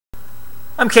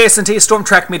I'm KSNT Storm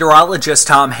Track meteorologist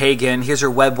Tom Hagen. Here's your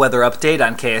web weather update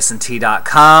on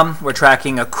KSNT.com. We're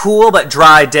tracking a cool but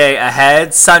dry day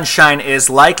ahead. Sunshine is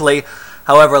likely.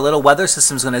 However, a little weather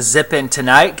system is going to zip in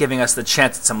tonight, giving us the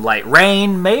chance at some light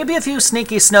rain, maybe a few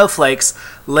sneaky snowflakes,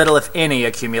 little if any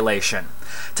accumulation.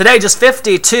 Today, just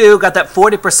 52, got that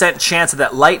 40% chance of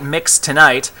that light mix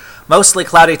tonight. Mostly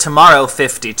cloudy tomorrow,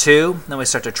 52. Then we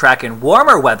start to track in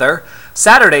warmer weather.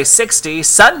 Saturday, 60.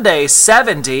 Sunday,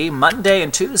 70. Monday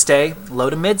and Tuesday, low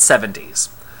to mid 70s.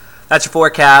 That's your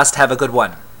forecast. Have a good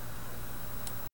one.